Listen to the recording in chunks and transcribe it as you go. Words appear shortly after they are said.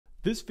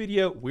This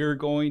video, we're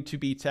going to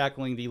be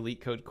tackling the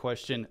LeetCode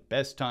question,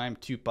 best time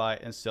to buy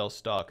and sell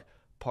stock,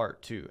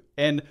 part 2.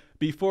 And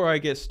before I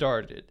get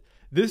started,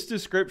 this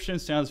description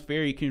sounds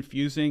very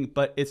confusing,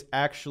 but it's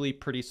actually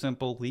pretty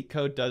simple.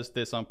 LeetCode does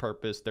this on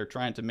purpose. They're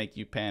trying to make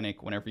you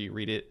panic whenever you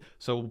read it.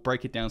 So we'll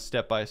break it down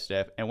step by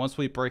step. And once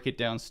we break it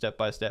down step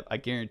by step, I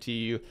guarantee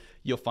you,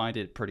 you'll find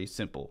it pretty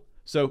simple.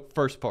 So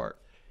first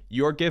part,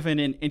 you're given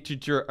an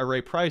integer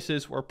array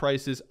prices where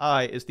prices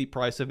I is the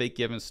price of a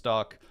given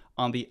stock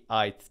on the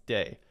ith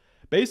day.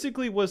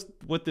 Basically,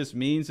 what this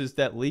means is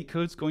that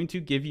LeetCode's going to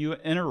give you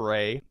an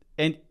array,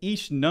 and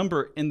each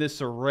number in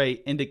this array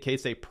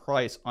indicates a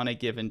price on a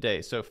given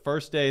day. So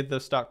first day,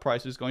 the stock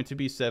price is going to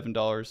be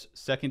 $7.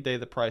 Second day,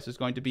 the price is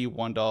going to be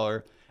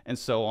 $1, and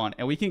so on.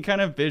 And we can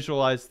kind of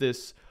visualize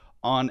this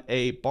on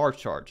a bar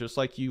chart, just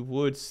like you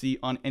would see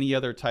on any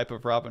other type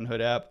of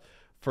Robinhood app.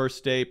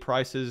 First day,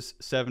 prices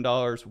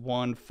 $7,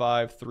 1,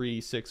 5,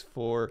 3, 6,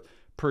 4.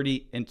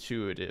 Pretty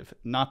intuitive,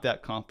 not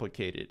that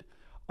complicated.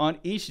 On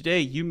each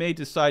day, you may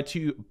decide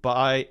to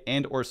buy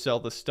and or sell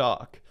the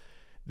stock.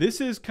 This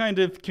is kind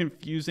of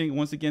confusing.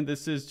 Once again,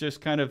 this is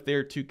just kind of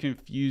there to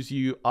confuse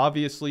you.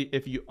 Obviously,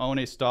 if you own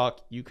a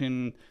stock, you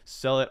can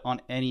sell it on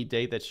any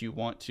day that you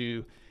want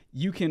to.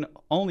 You can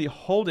only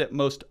hold at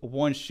most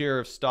one share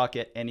of stock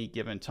at any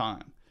given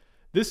time.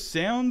 This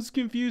sounds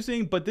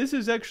confusing, but this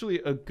is actually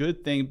a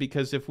good thing,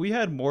 because if we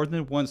had more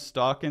than one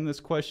stock in this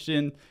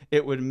question,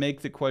 it would make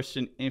the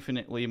question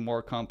infinitely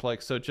more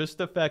complex. So just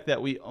the fact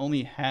that we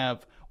only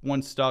have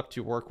one stock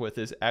to work with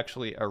is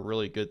actually a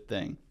really good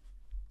thing.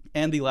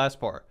 And the last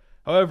part,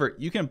 however,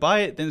 you can buy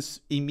it, then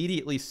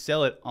immediately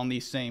sell it on the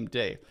same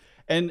day.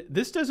 And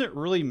this doesn't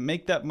really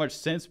make that much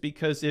sense,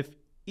 because if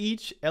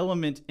each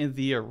element in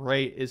the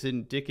array is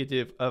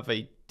indicative of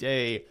a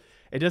day,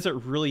 it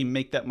doesn't really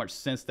make that much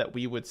sense that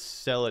we would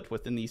sell it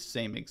within the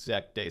same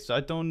exact day. So I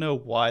don't know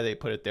why they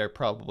put it there,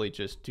 probably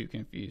just to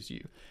confuse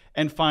you.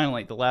 And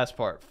finally, the last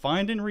part,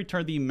 find and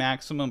return the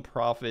maximum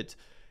profit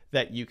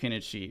that you can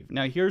achieve.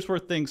 Now here's where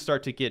things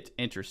start to get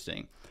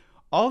interesting.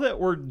 All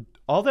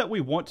that we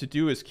want to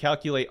do is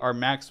calculate our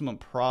maximum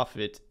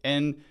profit,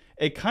 and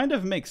it kind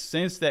of makes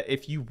sense that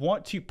if you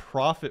want to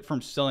profit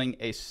from selling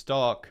a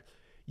stock,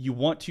 you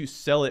want to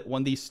sell it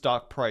when the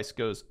stock price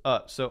goes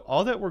up. So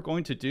all that we're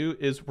going to do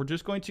is we're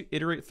just going to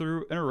iterate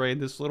through an array.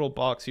 This little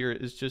box here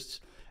is just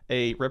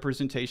a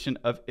representation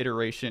of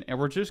iteration, and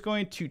we're just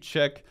going to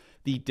check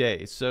the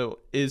day. So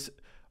is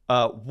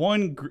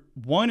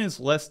one is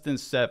less than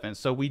 7.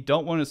 So we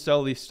don't want to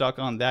sell the stock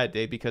on that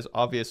day, because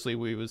obviously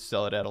we would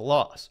sell it at a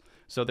loss.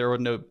 So there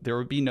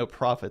would be no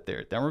profit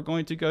there. Then we're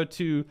going to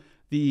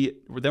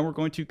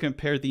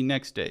compare the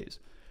next days.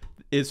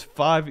 Is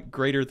 5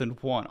 greater than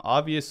 1?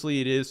 Obviously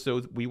it is,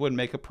 so we would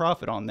make a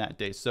profit on that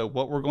day. So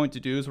what we're going to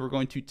do is we're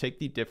going to take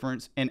the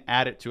difference and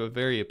add it to a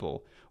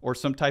variable or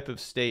some type of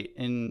state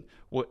in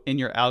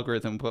your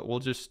algorithm, but we'll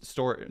just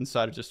store it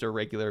inside of just a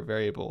regular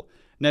variable.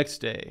 Next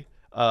day,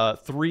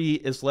 3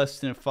 is less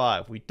than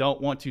 5. We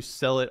don't want to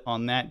sell it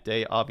on that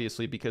day,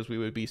 obviously, because we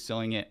would be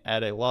selling it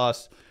at a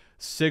loss.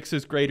 6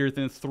 is greater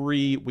than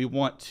 3. We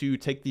want to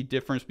take the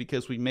difference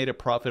because we made a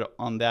profit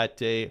on that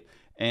day,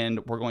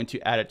 and we're going to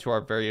add it to our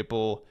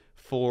variable.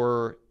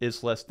 4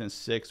 is less than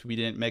 6. We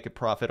didn't make a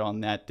profit on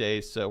that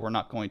day, so we're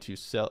not going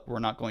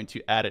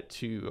to add it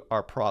to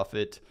our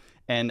profit.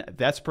 And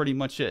that's pretty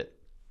much it.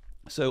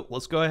 So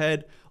let's go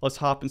ahead, let's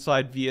hop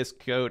inside VS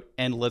Code,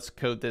 and let's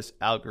code this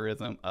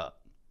algorithm up.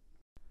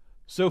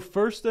 So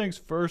first things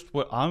first,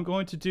 what I'm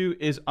going to do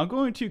is I'm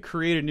going to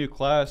create a new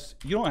class.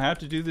 You don't have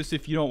to do this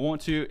if you don't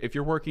want to. If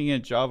you're working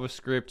in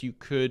JavaScript, you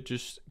could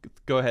just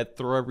go ahead,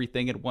 throw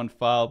everything in one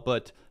file.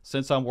 But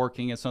since I'm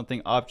working in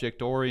something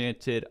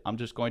object-oriented, I'm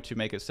just going to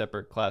make a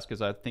separate class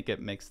because I think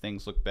it makes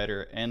things look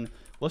better. And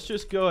let's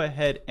just go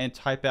ahead and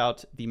type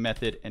out the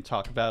method and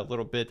talk about it a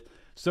little bit.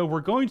 So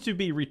we're going to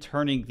be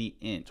returning the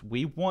int.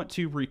 We want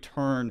to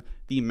return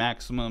the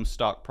maximum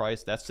stock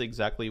price. That's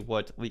exactly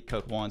what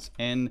LeetCode wants.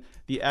 And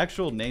the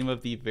actual name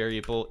of the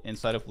variable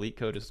inside of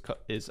LeetCode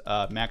is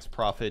max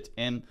profit.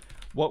 And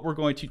what we're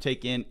going to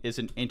take in is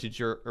an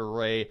integer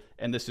array.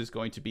 And this is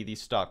going to be the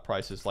stock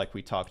prices like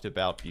we talked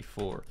about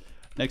before.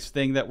 Next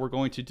thing that we're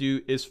going to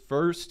do is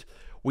first,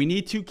 we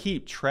need to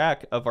keep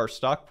track of our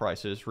stock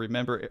prices,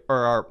 remember,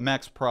 or our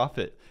max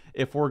profit.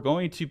 If we're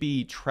going to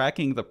be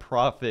tracking the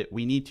profit,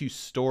 we need to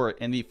store it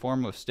in the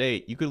form of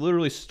state. You could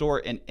literally store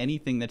it in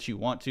anything that you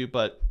want to,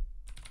 but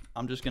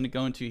I'm just going to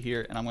go into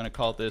here and I'm going to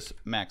call this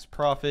max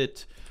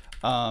profit.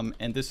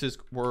 And this is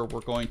where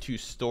we're going to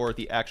store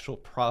the actual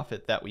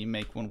profit that we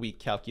make when we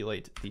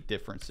calculate the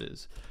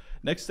differences.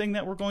 Next thing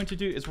that we're going to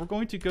do is we're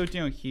going to go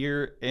down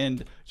here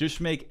and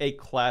just make a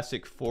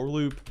classic for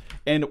loop.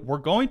 And we're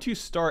going to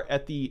start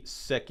at the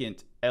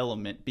second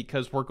element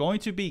because we're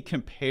going to be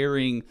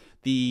comparing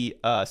the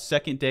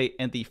second day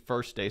and the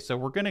first day. So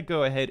we're going to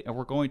go ahead and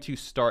we're going to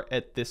start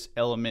at this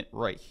element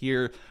right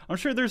here. I'm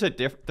sure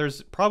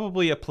there's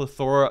probably a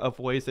plethora of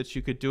ways that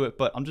you could do it,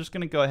 but I'm just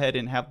going to go ahead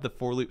and have the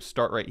for loop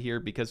start right here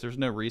because there's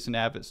no reason to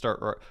have it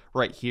start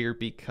right here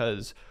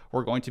because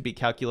we're going to be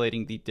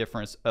calculating the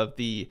difference of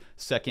the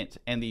second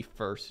and the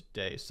first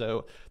day.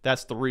 So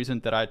that's the reason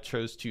that I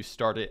chose to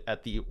start it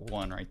at the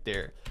 1 right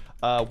there.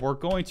 We're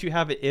going to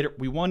have it,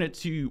 we want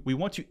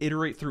to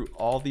iterate through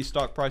all these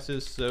stock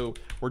prices. So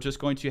we're just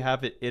going to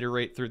have it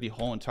iterate through the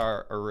whole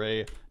entire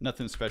array.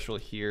 Nothing special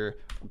here.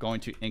 We're going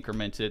to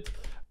increment it.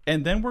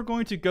 And then we're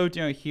going to go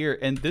down here,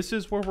 and this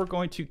is where we're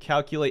going to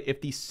calculate if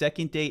the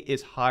second day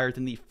is higher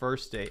than the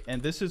first day.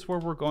 And this is where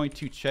we're going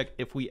to check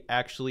if we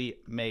actually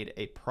made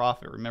a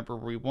profit. Remember,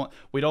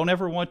 we don't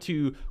ever want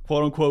to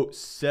quote unquote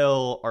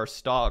sell our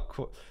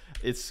stock.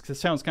 It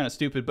sounds kind of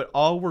stupid, but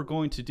all we're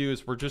going to do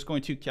is we're just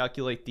going to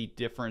calculate the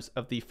difference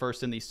of the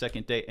first and the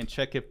second day and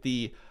check if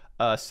the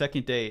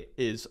second day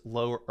is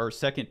lower or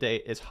second day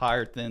is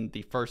higher than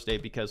the first day,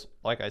 because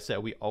like I said,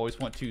 we always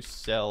want to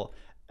sell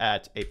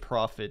at a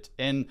profit.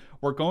 And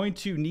we're going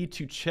to need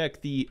to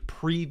check the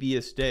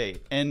previous day.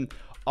 And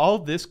all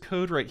this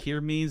code right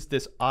here means,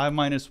 this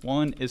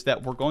I-1, is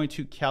that we're going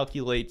to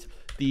calculate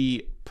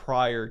the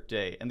prior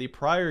day. And the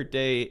prior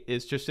day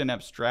is just an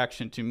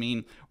abstraction to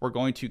mean we're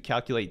going to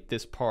calculate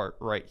this part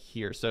right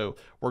here. So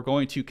we're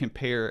going to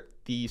compare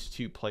these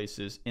two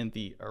places in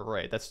the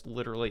array. That's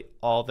literally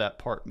all that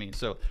part means.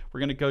 So we're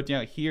going to go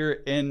down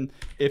here, and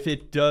if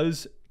it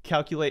does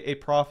calculate a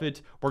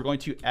profit, we're going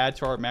to add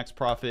to our max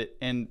profit,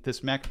 and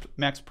this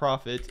max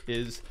profit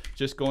is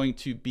just going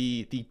to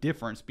be the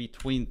difference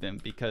between them,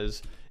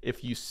 because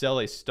if you sell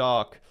a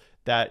stock,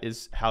 that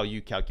is how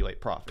you calculate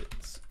profit.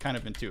 It's kind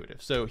of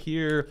intuitive. So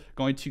here,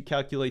 going to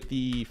calculate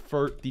the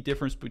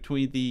difference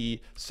between the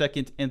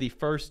second and the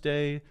first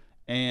day,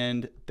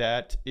 and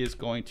that is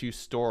going to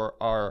store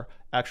our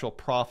actual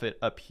profit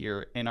up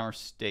here in our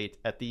state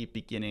at the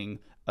beginning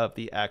of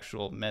the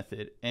actual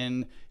method.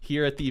 And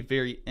here at the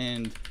very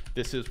end,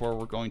 this is where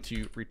we're going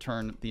to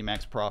return the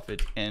max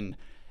profit. And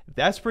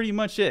that's pretty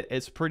much it.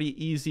 It's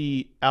pretty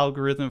easy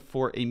algorithm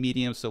for a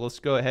medium. So let's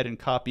go ahead and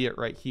copy it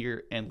right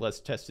here and let's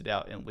test it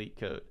out in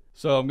LeetCode.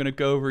 So I'm going to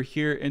go over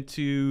here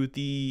into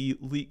the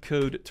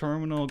LeetCode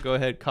terminal, go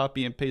ahead,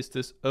 copy and paste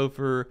this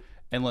over,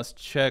 and let's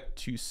check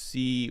to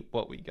see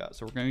what we got.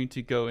 So we're going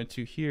to go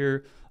into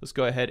here. Let's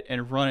go ahead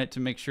and run it to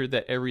make sure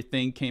that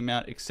everything came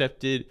out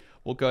accepted.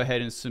 We'll go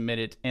ahead and submit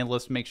it, and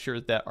let's make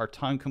sure that our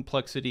time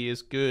complexity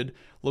is good.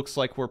 Looks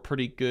like we're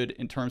pretty good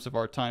in terms of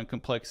our time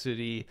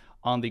complexity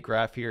on the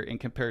graph here in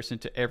comparison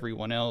to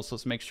everyone else.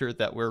 Let's make sure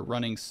that we're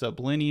running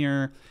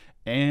sublinear,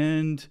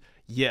 and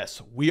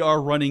yes, we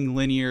are running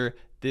linear.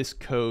 This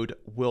code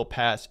will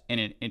pass in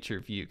an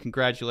interview.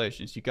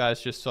 Congratulations, you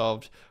guys just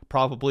solved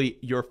probably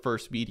your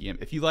first medium.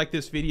 If you like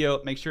this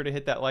video, make sure to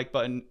hit that like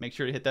button, make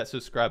sure to hit that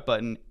subscribe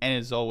button, and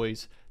as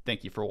always,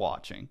 thank you for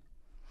watching.